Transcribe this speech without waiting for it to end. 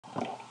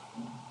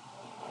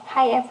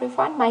Hi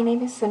everyone, my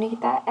name is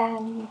Sunita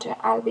and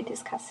I'll be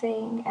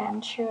discussing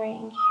and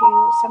showing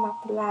you some of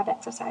the lab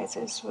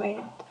exercises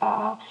with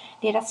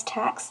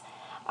Datastax.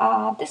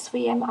 This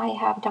VM I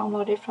have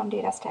downloaded from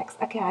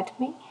Datastax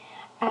Academy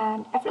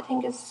and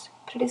everything is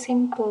pretty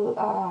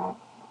simple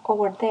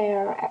over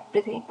there.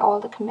 All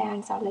the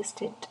commands are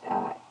listed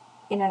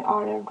in an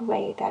ordered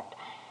way that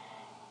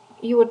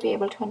you would be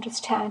able to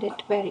understand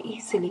it very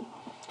easily.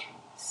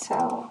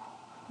 So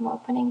I'm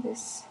opening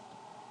this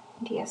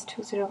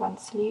DS201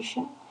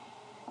 solution.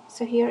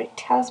 So here it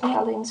tells me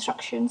all the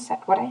instructions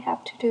that what I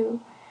have to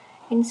do,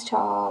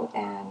 install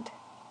and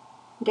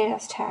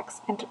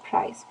Datastax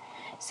Enterprise.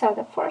 So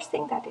the first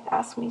thing that it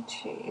asks me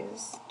to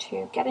is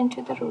to get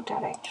into the root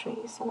directory.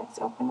 So let's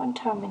open one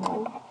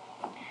terminal.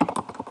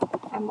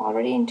 I'm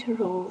already into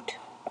root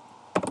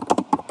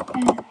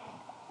and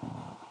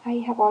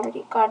I have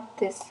already got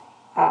this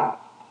kind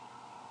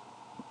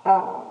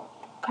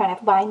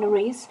of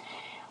binaries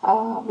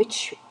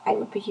which I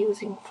would be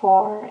using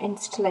for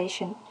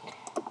installation.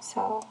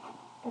 So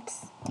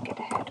let's get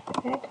ahead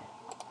with it.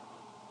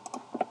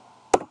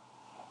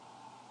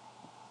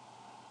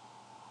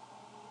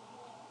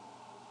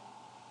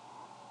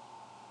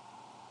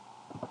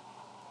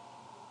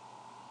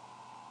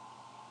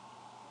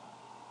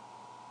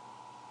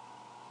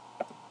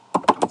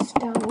 It's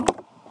done.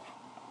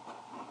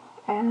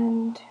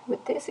 And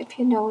with this, if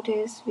you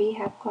notice, we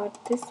have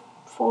got this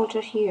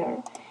folder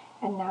here,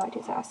 and now it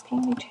is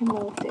asking me to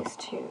move this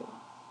to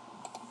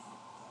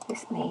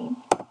this name.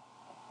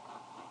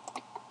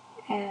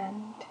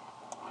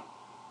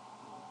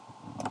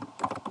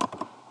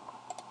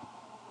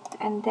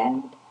 And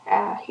then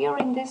here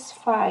in this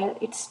file,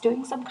 it's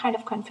doing some kind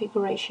of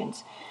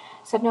configurations.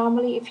 So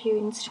normally if you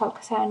install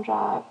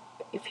Cassandra,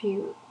 if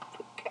you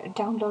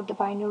download the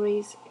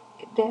binaries,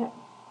 there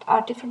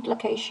are different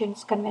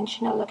locations,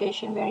 conventional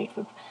location where it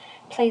would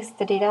place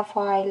the data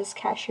files,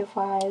 cache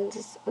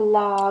files,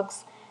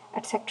 logs,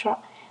 etc.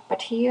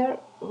 But here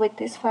with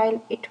this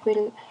file, it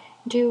will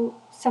do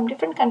some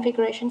different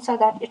configurations so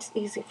that it's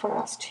easy for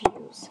us to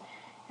use.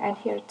 And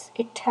here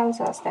it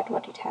tells us that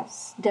what it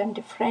has done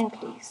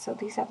differently. So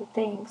these are the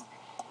things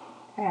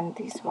and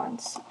these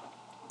ones.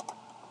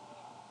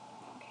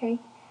 Okay.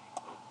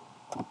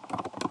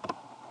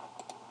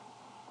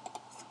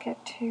 Let's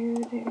get to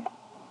the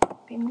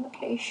bin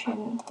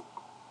location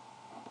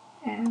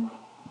and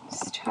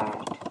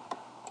start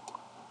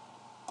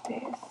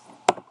this.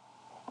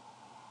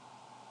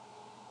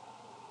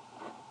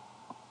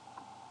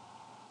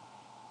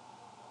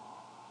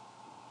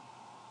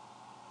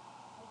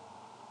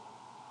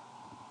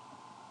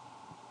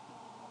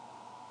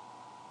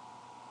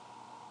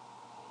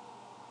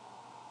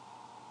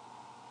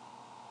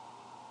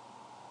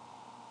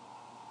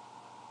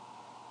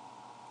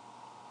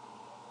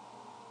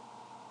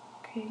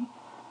 Okay.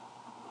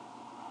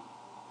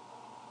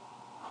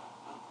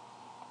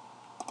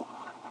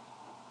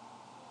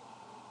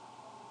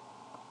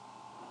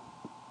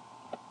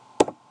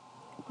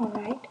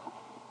 Alright,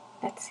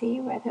 let's see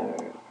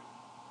whether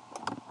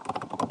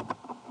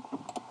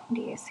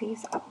DSC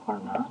is up or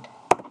not.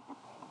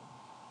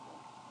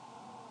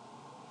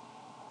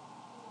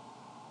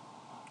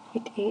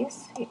 It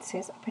is. It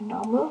says up and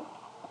normal,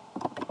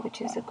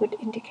 which is a good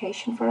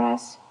indication for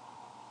us.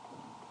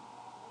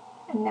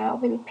 And now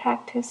we'll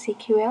practice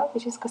CQL,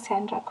 which is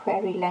Cassandra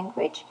Query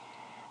Language.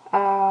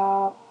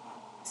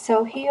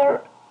 So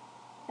here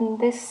in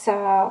this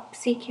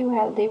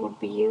CQL, they would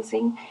be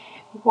using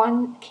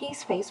one key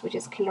space, which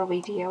is killer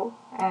video,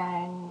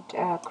 and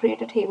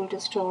create a table to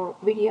store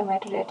video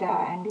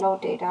metadata and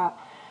load data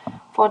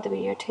for the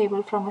video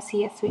table from a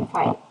CSV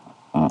file.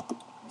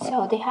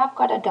 So they have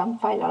got a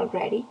dump file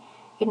already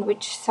in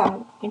which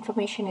some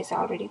information is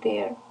already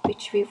there,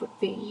 which we would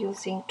be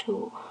using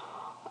to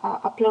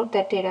upload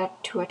that data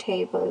to a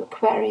table,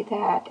 query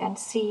that and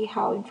see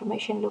how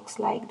information looks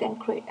like, then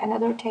create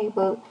another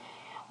table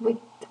with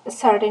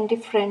certain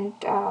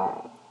different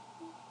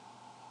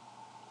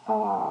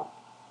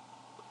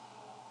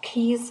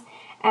keys,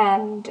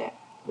 and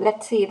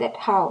let's see that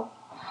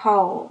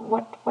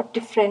what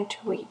different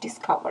we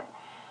discover.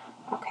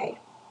 Okay,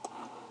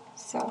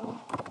 so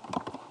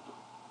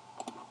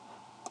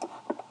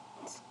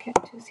let's get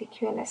to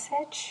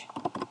cqlsh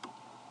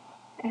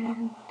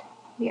and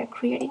we are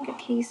creating a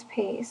key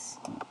space.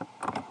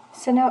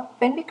 So now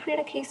when we create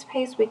a key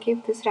space, we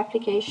give this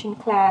replication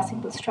class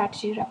simple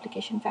strategy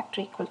replication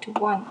factor equal to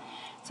 1.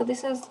 So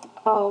this is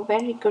a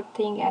very good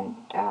thing, and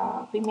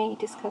we may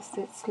discuss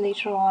this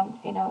later on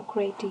in a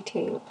great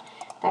detail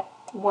that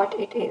what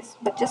it is.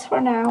 But just for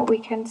now, we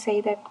can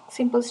say that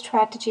simple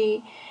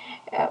strategy,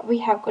 we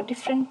have got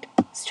different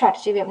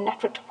strategy. We have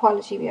network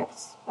topology, we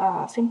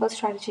have simple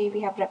strategy,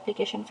 we have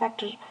replication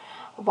factor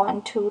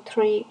 1, 2,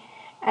 3.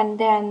 And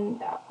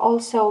then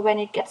also when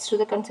it gets to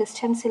the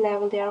consistency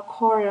level, there are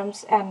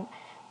quorums, and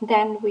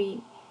then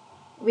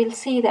we'll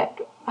see that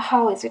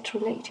how is it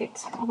related.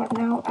 So but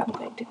now I'm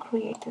going to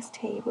create this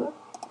table.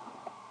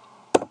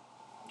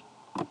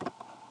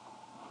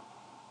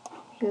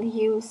 We'll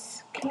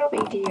use killer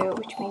video,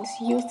 which means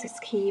use the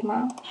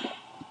schema.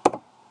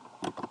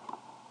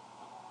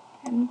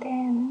 and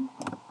then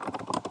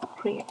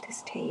create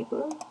this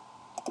table.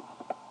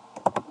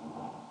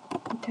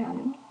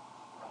 Done.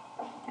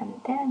 And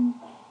then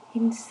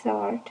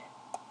insert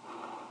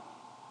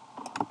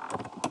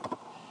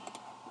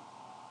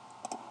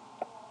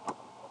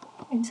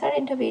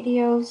into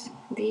videos.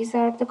 These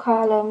are the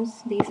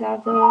columns. These are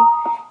the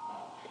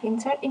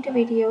insert into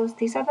videos.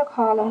 These are the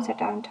columns that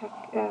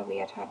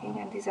we are talking,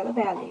 and these are the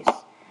values.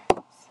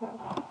 So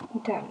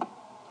done.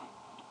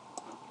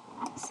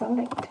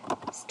 Select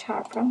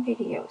start from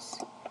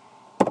videos.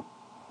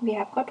 We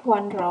have got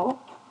one row.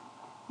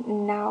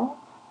 Now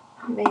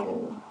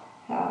we'll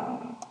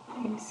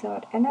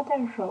insert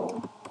another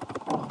row.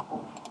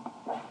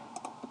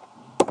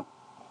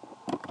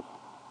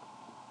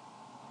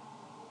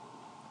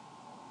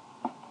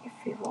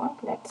 If we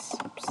want, let's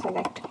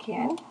select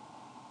again.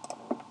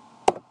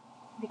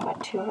 We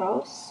got two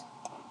rows.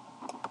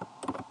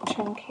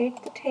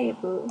 Truncate the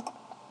table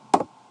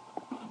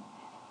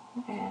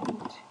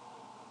and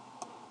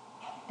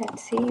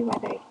let's see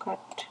whether it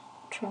got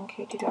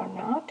truncated or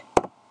not.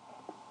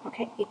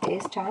 Okay, it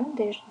is done.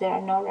 There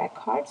are no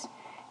records.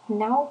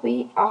 Now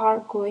we are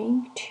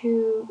going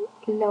to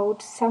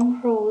load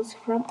some rows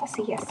from a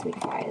CSV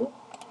file.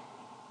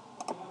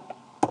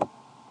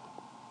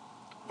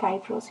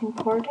 5 rows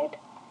imported,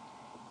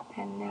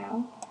 and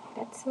now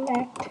let's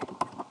select,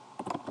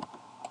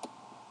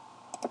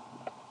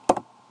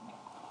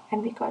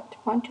 and we got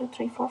 1, 2,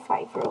 3, 4,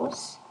 5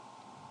 rows.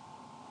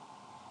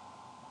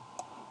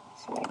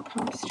 Select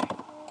constant.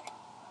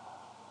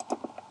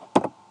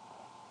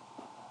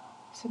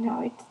 So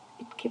now it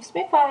gives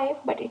me 5,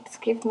 but it's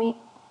gives me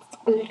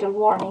a little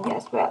warning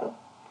as well.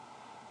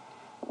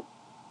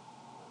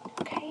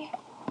 Okay,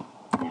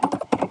 now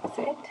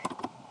exit.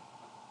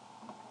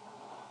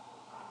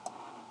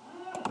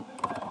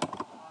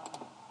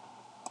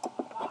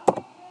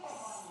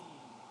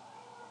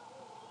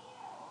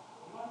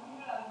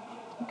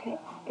 Okay,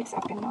 it's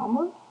up and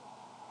normal.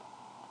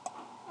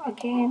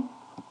 Again,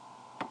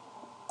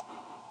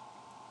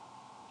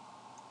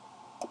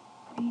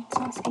 it's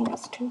asking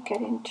us to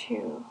get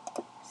into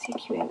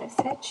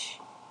cqlsh,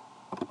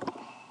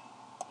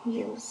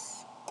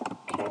 use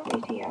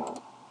video.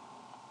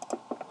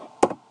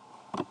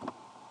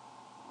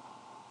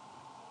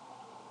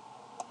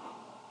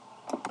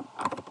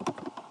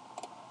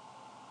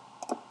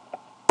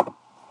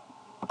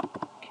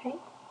 Okay,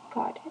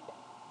 got it.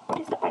 What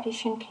is the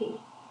partition key?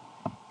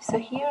 So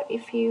here,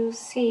 if you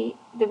see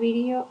the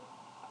video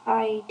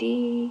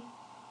ID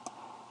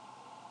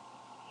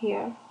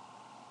here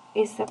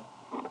is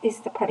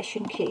the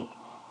partition key.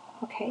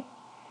 Okay,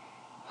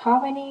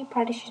 how many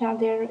partitions are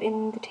there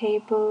in the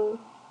table?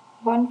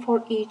 1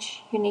 for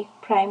each unique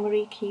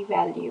primary key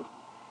value.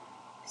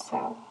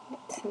 So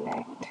let's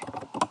select.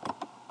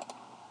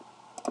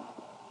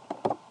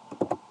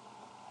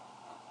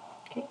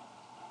 Okay,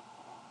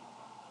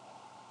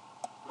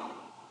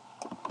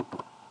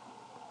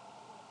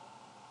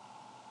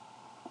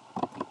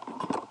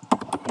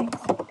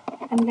 exit,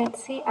 and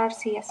let's see our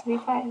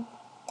CSV file.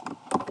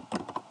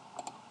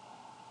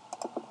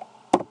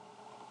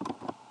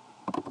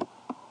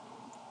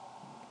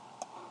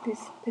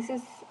 This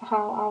is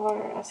how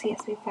our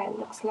CSV file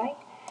looks like.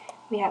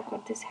 We have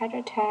got this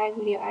header tag,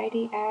 video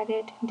ID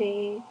added,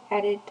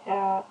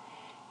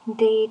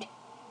 date,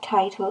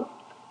 title,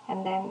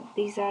 and then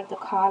these are the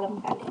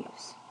column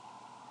values.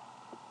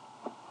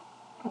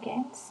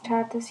 Again,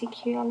 start the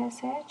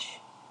cqlsh.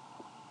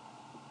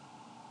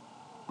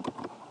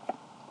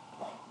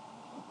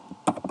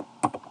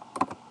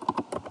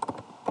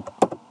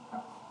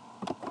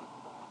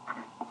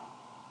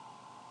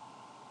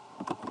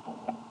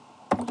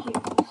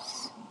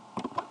 Use.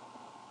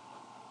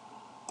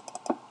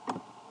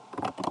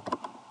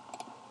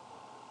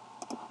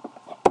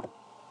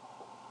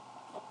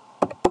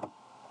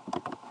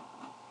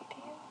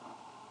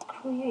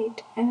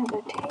 Create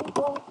another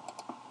table.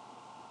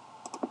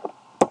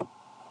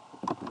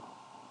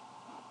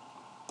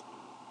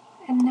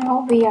 And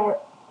now we are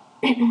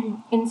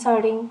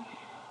inserting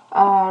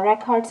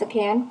records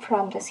again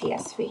from the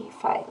CSV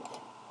file.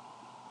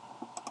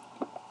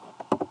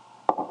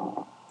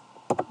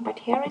 But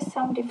here is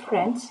some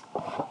difference,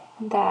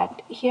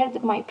 that here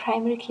my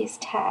primary key is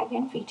tag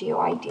and video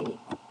ID.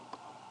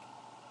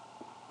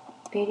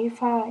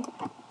 Verify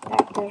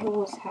that the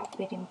rows have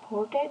been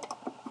imported.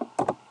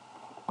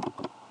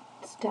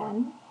 It's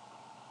done.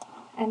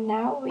 And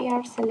now we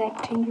are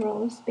selecting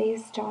rows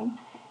based on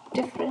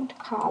different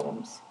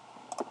columns.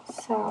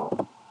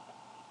 So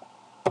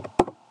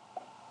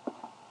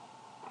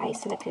I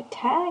selected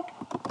tag,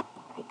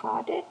 I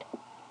got it.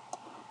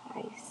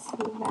 I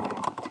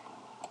select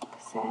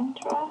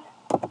Cassandra,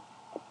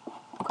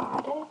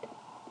 got it.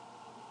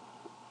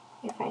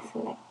 If I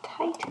select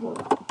title,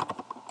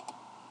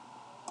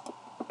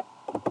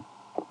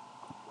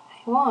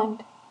 I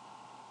want,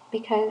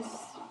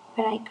 because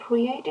when I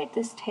created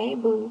this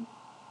table,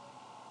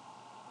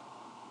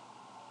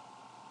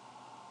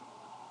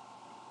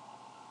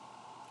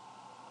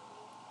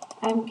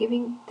 I'm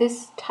giving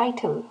this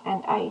title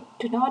and I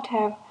do not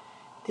have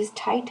this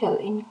title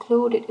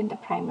included in the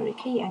primary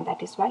key, and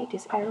that is why it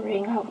is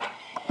erroring out.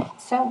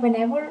 So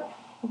whenever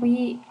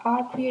we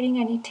are creating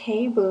any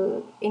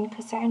table in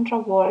Cassandra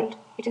world,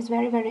 it is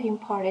very, very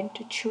important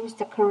to choose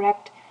the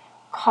correct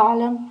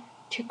column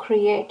to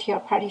create your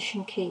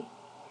partition key.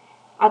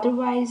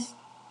 Otherwise,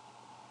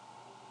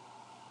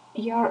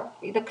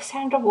 the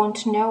Cassandra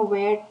won't know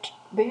where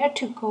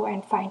to go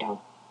and find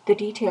out the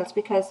details,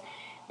 because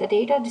the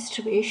data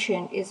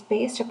distribution is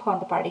based upon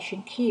the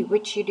partition key,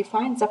 which you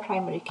defines the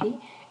primary key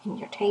in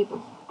your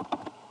table.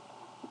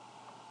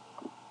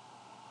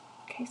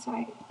 Okay, so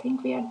I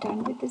think we are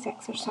done with this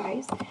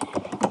exercise,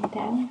 and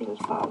then we'll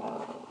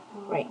follow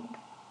ring.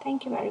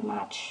 Thank you very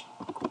much.